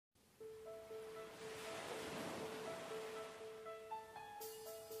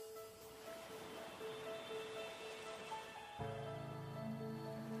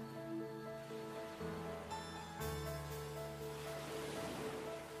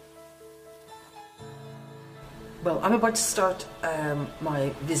Well, I'm about to start my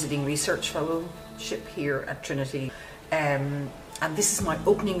visiting research fellowship here at Trinity, and this is my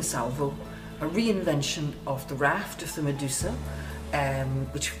opening salvo, a reinvention of the raft of the Medusa,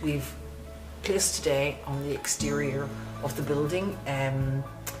 which we've placed today on the exterior of the building.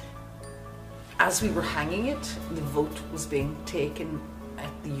 As we were hanging it, the vote was being taken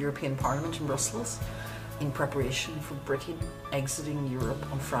at the European Parliament in Brussels in preparation for Britain exiting Europe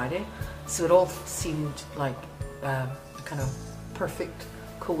on Friday. So it all seemed like a kind of perfect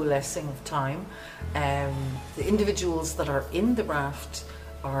coalescing of time. The individuals that are in the raft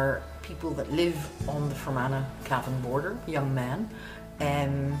are people that live on the Fermanagh-Cavan border, young men.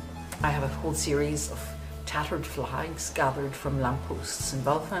 I have a whole series of tattered flags gathered from lampposts in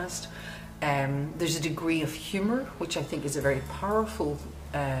Belfast. There's a degree of humour, which I think is a very powerful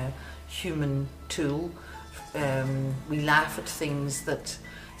human tool. We laugh at things that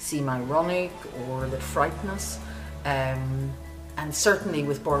seem ironic or that frighten us. And certainly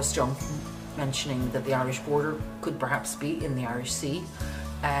with Boris Johnson mentioning that the Irish border could perhaps be in the Irish Sea,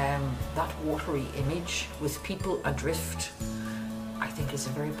 that watery image with people adrift, I think is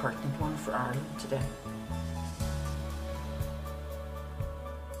a very pertinent one for Ireland today.